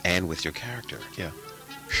other and with your character. Yeah.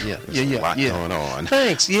 There's a lot going on.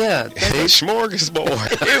 Thanks. Yeah. A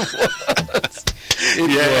smorgasbord.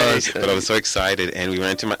 It was. But I was so excited, and we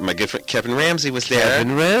ran into my good friend Kevin Ramsey was there.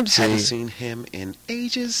 Kevin Ramsey. Hadn't seen him in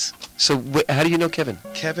ages. So how do you know Kevin?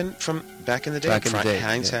 Kevin from back in the day. Back in the day.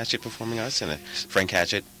 Hines Hatchett Performing Arts and a Frank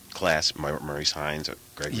Hatchett class. Maurice Hines,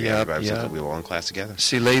 Greg Yep. we were all in class together.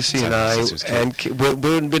 See, Lacey and I, and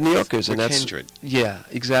we're New Yorkers, and We're that's kindred. Yeah,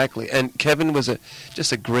 exactly. And Kevin was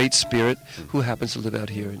just a great spirit who happens to live out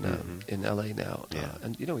here in L.A. now. Yeah.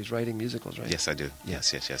 And he's writing musicals, right? Yes, I do.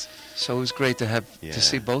 Yes. So it was great to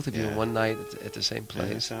see both of you Yeah. one night at the same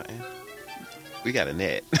place. We got a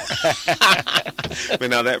net. But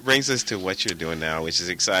now that brings us to what you're doing now, which is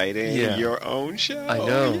exciting. Yeah. Your own show. I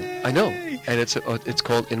know. Yay. And it's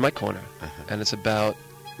called In My Corner, and it's about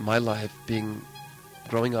my life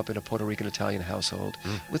growing up in a Puerto Rican Italian household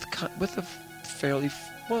with a fairly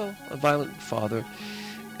a violent father,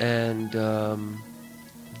 and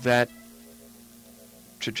that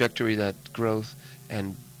trajectory, that growth,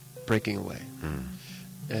 and breaking away.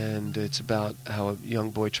 And it's about how a young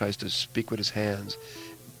boy tries to speak with his hands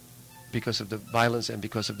because of the violence and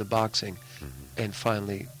because of the boxing, and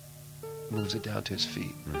finally moves it down to his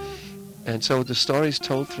feet. And so the story is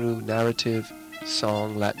told through narrative,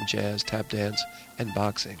 song, Latin jazz, tap dance, and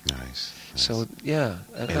boxing. Nice. So, yeah.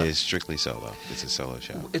 And it is strictly solo. It's a solo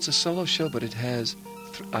show. It's a solo show, but it has...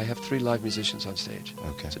 I have 3 live musicians on stage.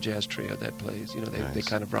 Okay. It's a jazz trio that plays. They Nice.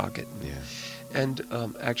 kind of rock it. Yeah. And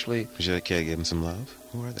actually... Would you like to give them some love?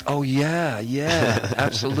 Who are they? Oh, yeah,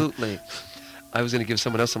 absolutely. I was going to give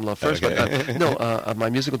someone else some love first, Okay. but my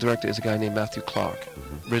musical director is a guy named Matthew Clark,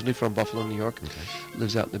 originally from Buffalo, New York,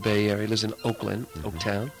 lives out in the Bay Area, lives in Oakland,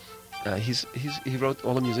 Oaktown. He wrote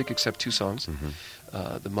all the music except 2 songs,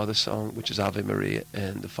 the mother's song, which is Ave Maria,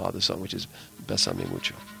 and the father's song, which is Besame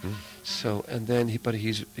Mucho. So, and then he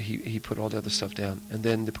put all the other stuff down, and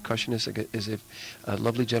then the percussionist is a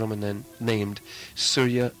lovely gentleman named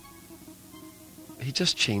Surya. He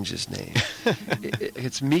just changed his name.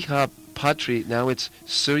 It's Miha Patri. Now it's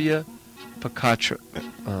Surya Pacatra.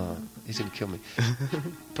 He's going to kill me.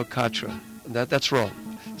 Pacatra. That's wrong.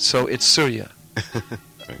 So it's Syria.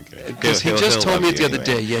 Okay. Because he just told me the other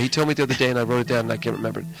day. Yeah, he told me the other day, and I wrote it down, and I can't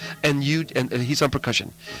remember it. And he's on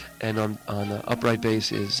percussion, and on upright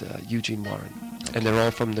bass is Eugene Warren, and they're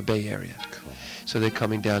all from the Bay Area. Cool. So they're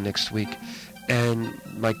coming down next week. And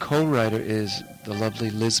my co-writer is the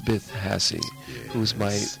lovely Lisbeth Hasse, who's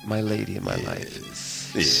my lady in my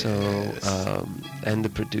life. Yes. So, and the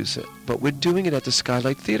producer. But we're doing it at the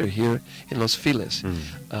Skylight Theater here in Los Feliz.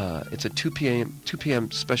 It's a 2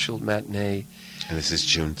 p.m. special matinee. And this is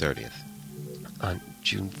June 30th. On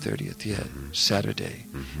June 30th, yeah, Saturday.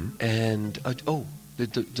 Mm-hmm. And,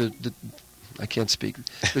 the I can't speak.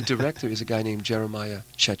 The director is a guy named Jeremiah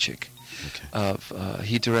Chechik. Okay.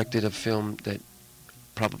 He directed a film that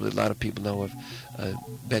probably a lot of people know of,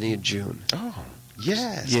 Benny and June. Oh,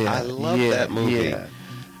 yes. Yeah, I love that movie. Yeah.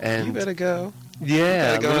 And You better go.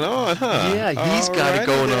 Yeah, Got it going on, huh? Yeah, he's got it Alrighty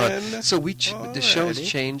going then. on. So the show's Alrighty.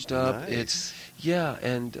 changed up. Nice.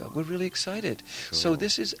 And we're really excited. So Cool.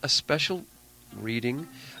 this is a special reading,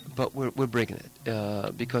 but we're breaking it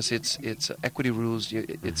because it's equity rules.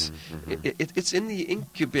 It's in the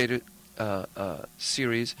incubator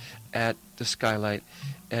series at the Skylight,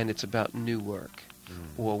 and it's about new work.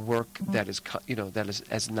 Or work that is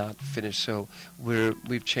as not finished. So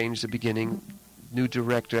we've changed the beginning, new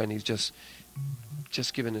director, and he's just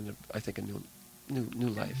given it a new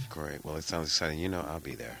life. Great. Well, it sounds exciting. I'll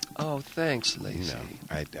be there. Oh, thanks, Lacey.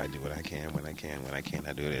 I do what I can when I can. When I can't,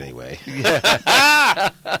 I do it anyway.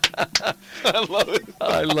 I love it.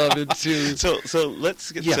 I love it too. So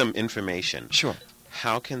let's get some information. Sure.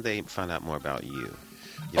 How can they find out more about you?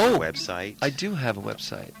 You have a website? I do have a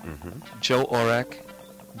website.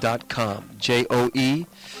 JoeOrrach.com. JoeOrrach.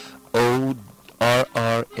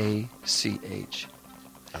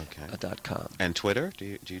 Okay. .com. And Twitter? Do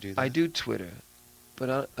you do that? I do Twitter,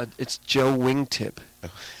 but it's Joe Wingtip.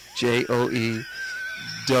 JoeWin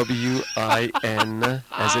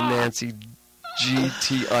as in Nancy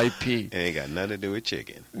GTIP. It ain't got nothing to do with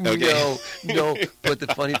chicken. Okay. No. But the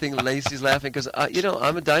funny thing, Lacey's laughing because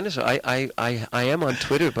I'm a dinosaur. I am on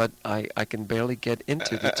Twitter, but I can barely get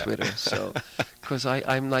into the Twitter. So, because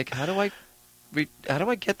I'm like, how do I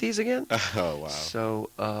get these again? Oh wow. So,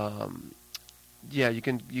 yeah, you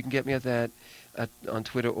can get me at that on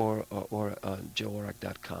Twitter or on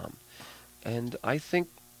JoeOrrach.com, and I think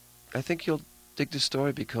you'll dig the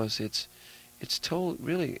story because it's told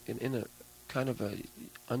really in a kind of a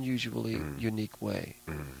unusually unique way.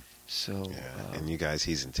 So and you guys,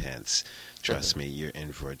 he's intense. Trust me, you're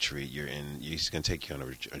in for a treat. He's going to take you on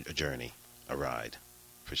a journey, a ride,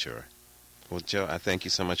 for sure. Well, Joe, I thank you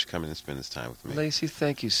so much for coming and spending this time with me. Lacey,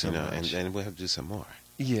 thank you so much. And we'll have to do some more.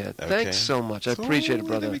 Yeah, Okay. thanks so much. I appreciate it,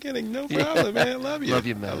 brother. In the beginning, no problem, man. I love you. Love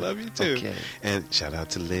you, man. I love you too. Okay. And shout out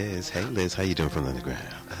to Liz. Hey, Liz, how you doing from the underground?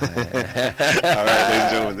 All right, ladies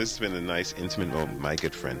and gentlemen, this has been a nice, intimate moment with my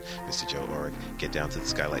good friend, Mr. Joe Orrach. Get down to the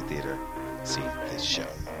Skylight Theater, see this show.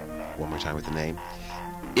 One more time with the name.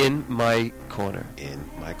 In My Corner. In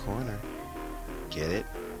My Corner. Get it,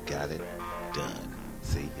 got it, done.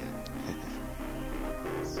 See ya.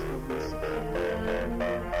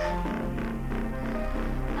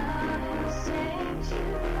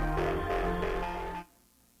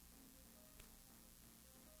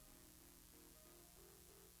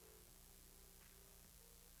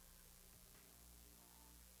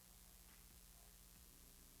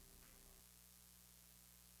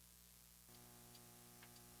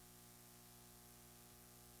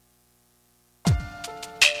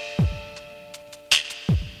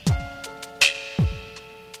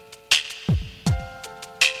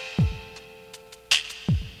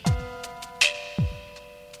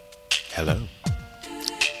 Hello.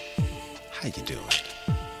 How you doing?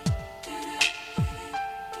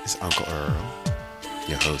 It's Uncle Earl,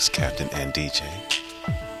 your host, Captain, and DJ,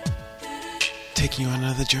 taking you on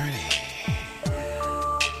another journey.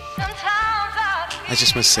 I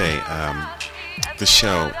just must say, the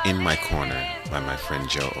show In My Corner by my friend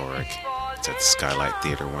Joe Orrach. It's at the Skylight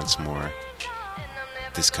Theater once more.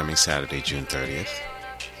 This coming Saturday, June 30th.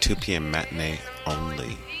 2 p.m. matinee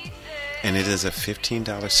only. And it is a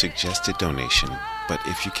 $15 suggested donation, but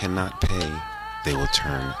if you cannot pay, they will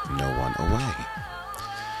turn no one away.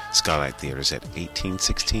 Skylight Theater is at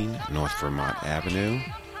 1816 North Vermont Avenue,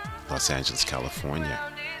 Los Angeles, California.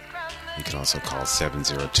 You can also call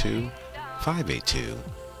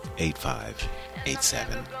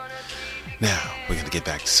 702-582-8587. Now, we're going to get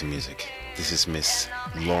back to some music. This is Miss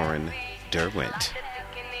Lauren Derwent,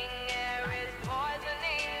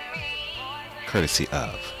 courtesy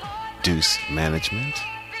of Deuce Management.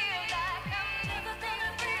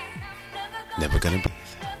 Never gonna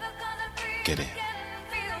breathe. Get in.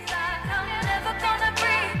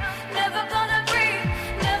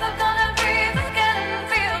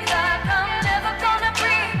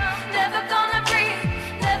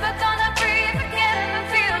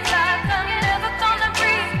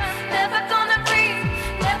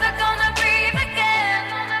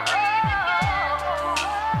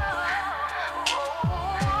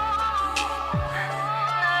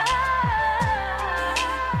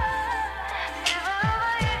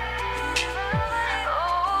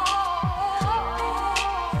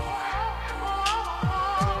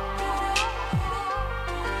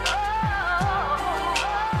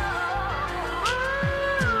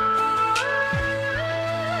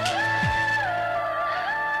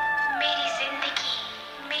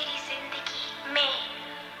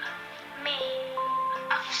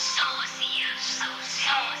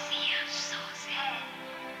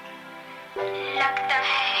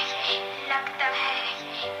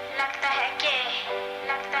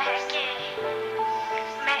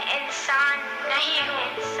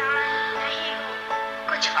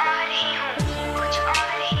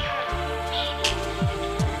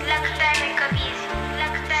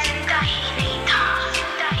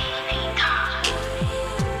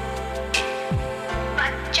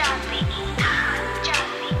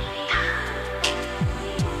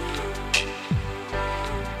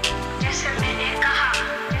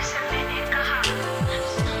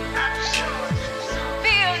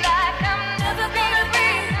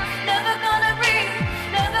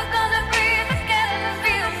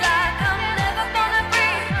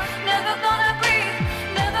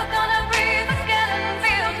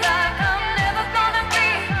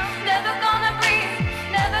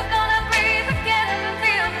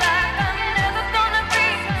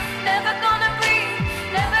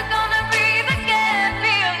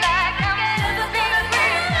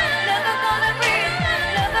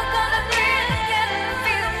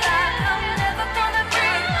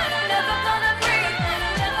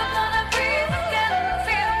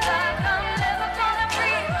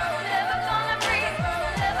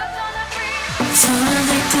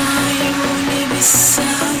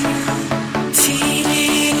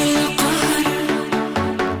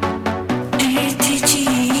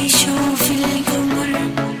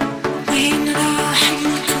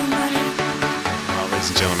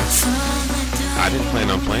 I didn't plan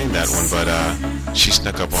on playing that one, but she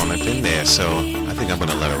snuck up on it in there, so I think I'm going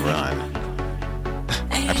to let her run.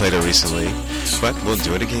 I played it recently, but we'll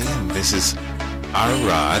do it again. This is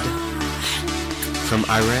ORRACH from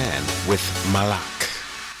Iran with Malak.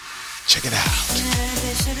 Check it out.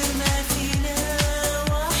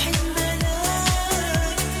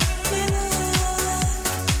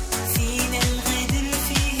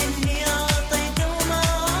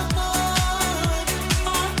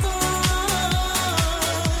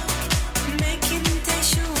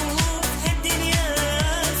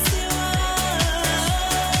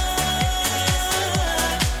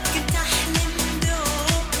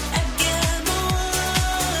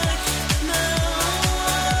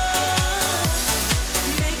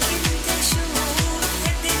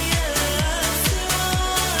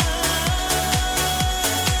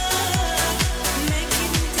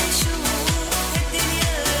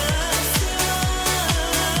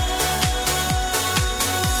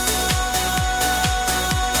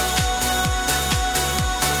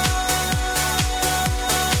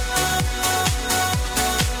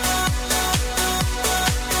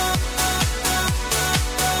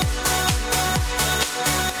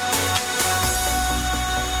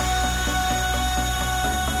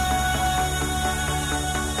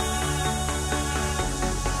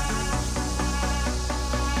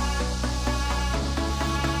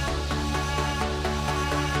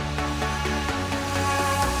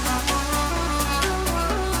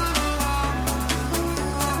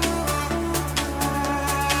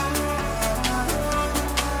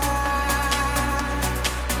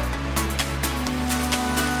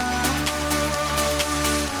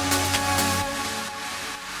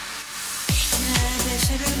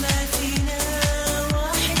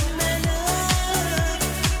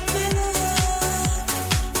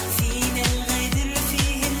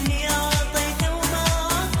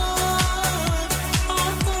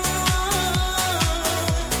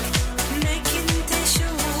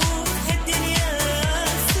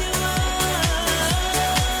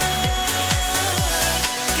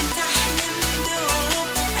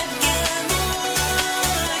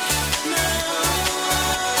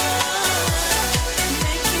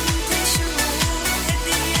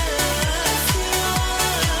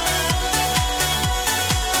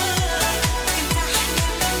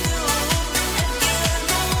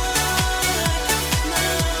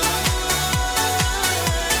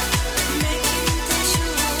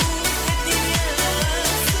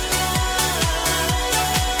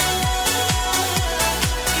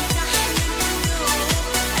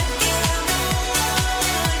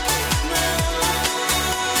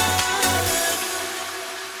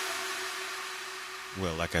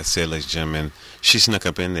 I said, ladies and gentlemen, she snuck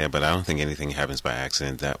up in there, but I don't think anything happens by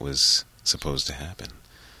accident. That was supposed to happen.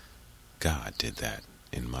 God did that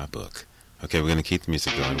in my book. Okay, we're going to keep the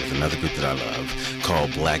music going with another group that I love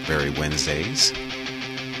called Blackberry Wednesdays.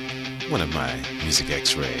 One of my Music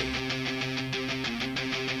X-Ray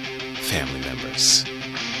family members.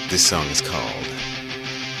 This song is called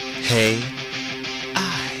Hey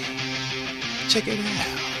I. Check it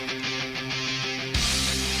out.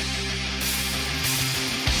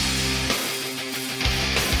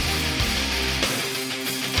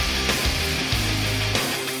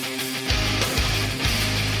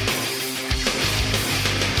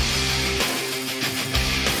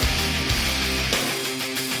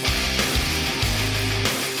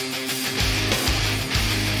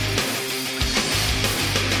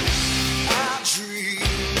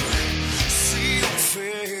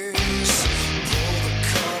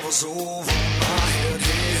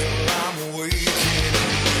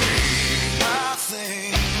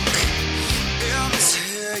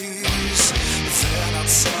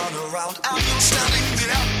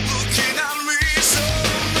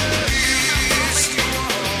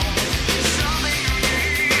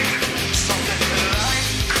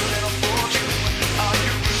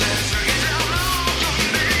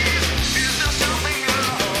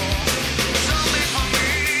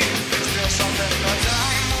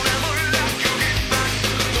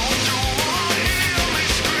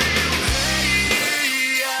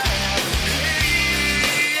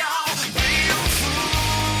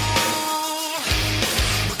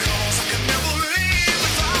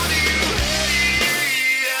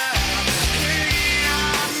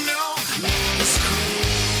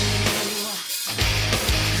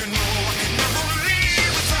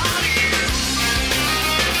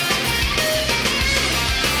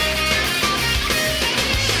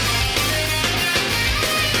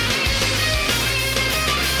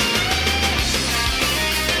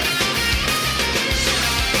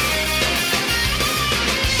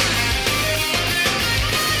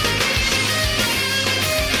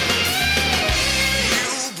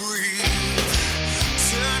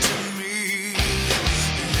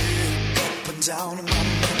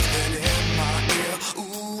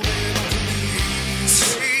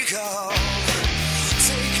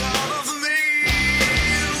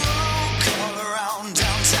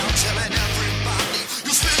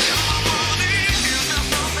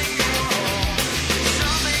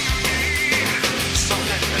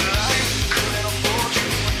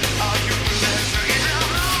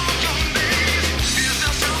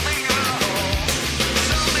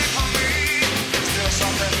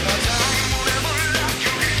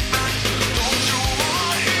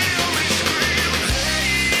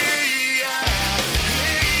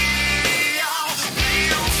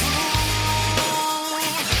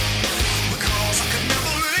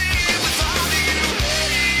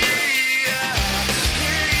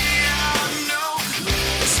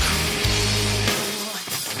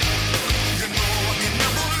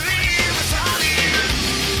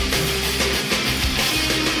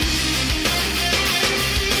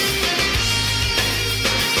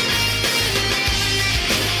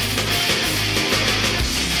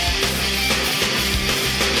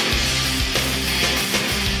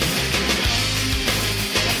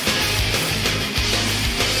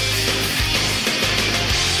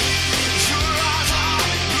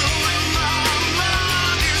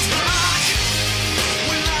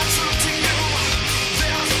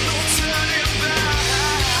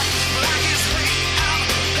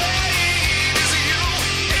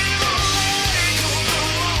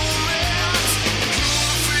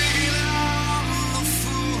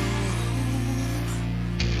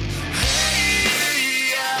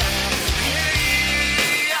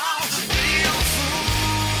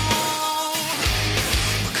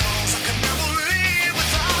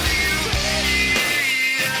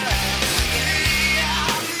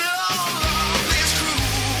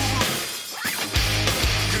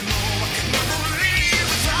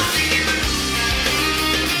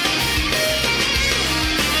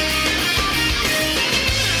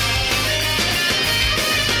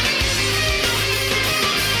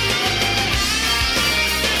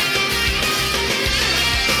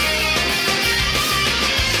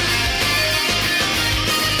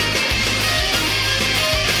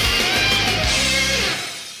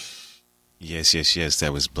 Yes,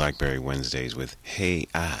 that was Blackberry Wednesdays with Hey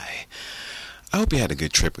I. I hope you had a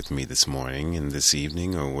good trip with me this morning and this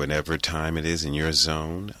evening or whatever time it is in your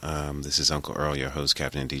zone. This is Uncle Earl, your host,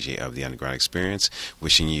 Captain and DJ of the Underground Experience,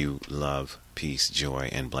 wishing you love, peace, joy,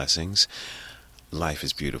 and blessings. Life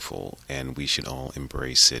is beautiful, and we should all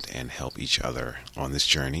embrace it and help each other on this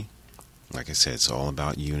journey. Like I said, it's all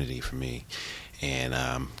about unity for me. And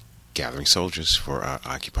gathering soldiers for our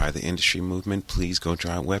Occupy the Industry movement. Please go to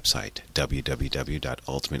our website,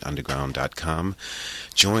 www.ultimateunderground.com.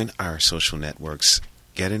 Join our social networks,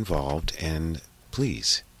 get involved, and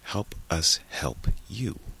please help us help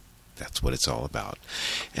you. That's what it's all about.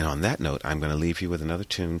 And on that note, I'm going to leave you with another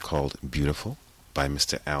tune called Beautiful by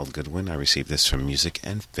Mr. Al Goodwin. I received this from Music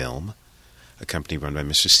and Film, a company run by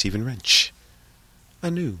Mr. Stephen Wrench, a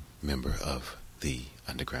new member of the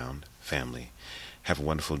Underground family. Have a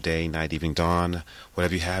wonderful day, night, evening, dawn.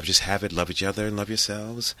 Whatever you have, just have it. Love each other and love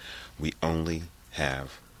yourselves. We only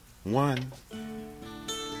have one.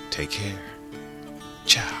 Take care.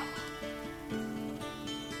 Ciao.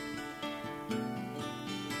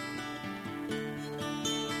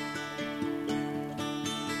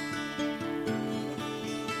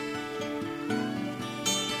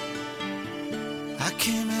 I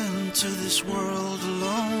came into this world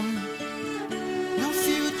alone. No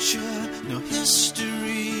future, no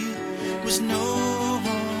history was known.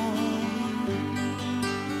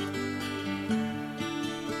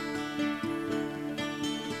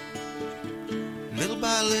 Little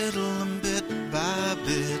by little and bit by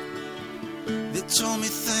bit, they told me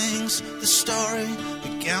things, the story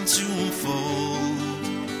began to unfold.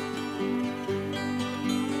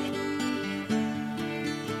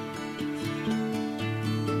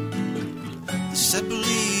 They said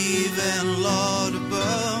believe in Lord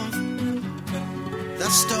above,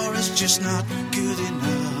 that story's just not good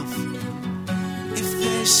enough. If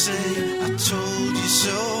they say I told you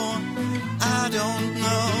so, I don't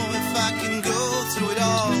know if I can go through it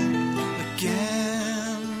all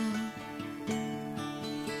again.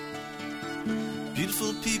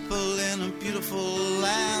 Beautiful people in a beautiful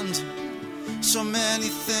land, so many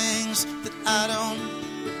things that I don't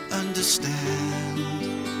understand.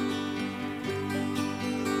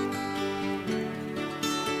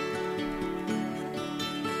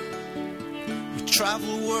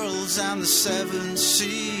 Travel worlds and the seven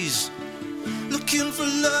seas, looking for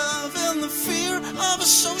love and the fear of a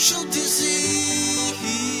social disease.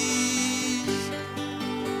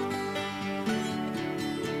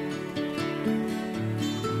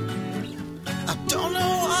 I don't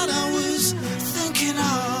know what I was thinking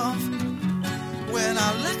of when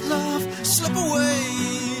I let love slip away.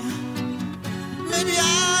 Maybe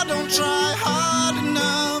I don't try hard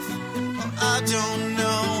enough, or I don't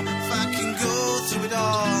know if I can go through it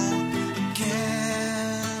all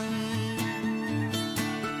again.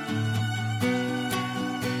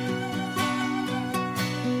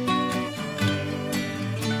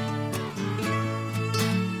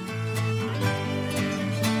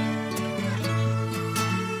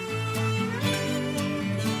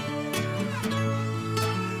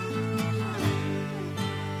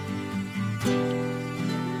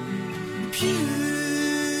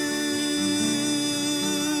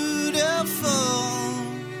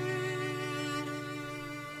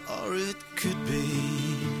 Or it could be.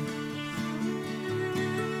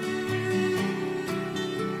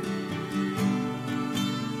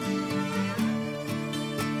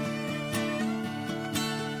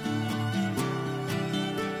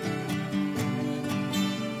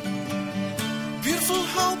 Beautiful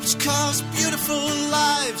hopes cause beautiful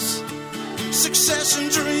lives. Success and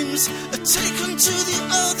dreams are taken to the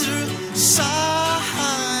other side.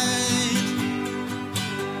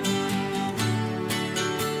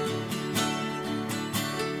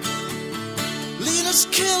 Leaders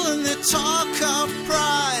killing their talk of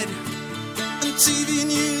pride, and TV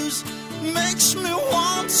news makes me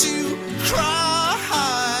want to cry.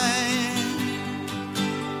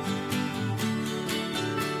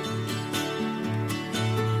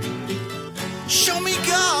 Show me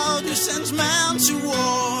God who sends man to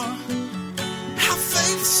war. Have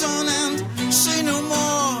faith, son, and say no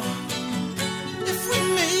more. If we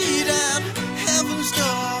meet at heaven's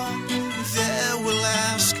door, there we'll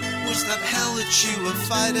ask, was that hell that you were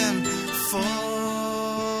fighting for?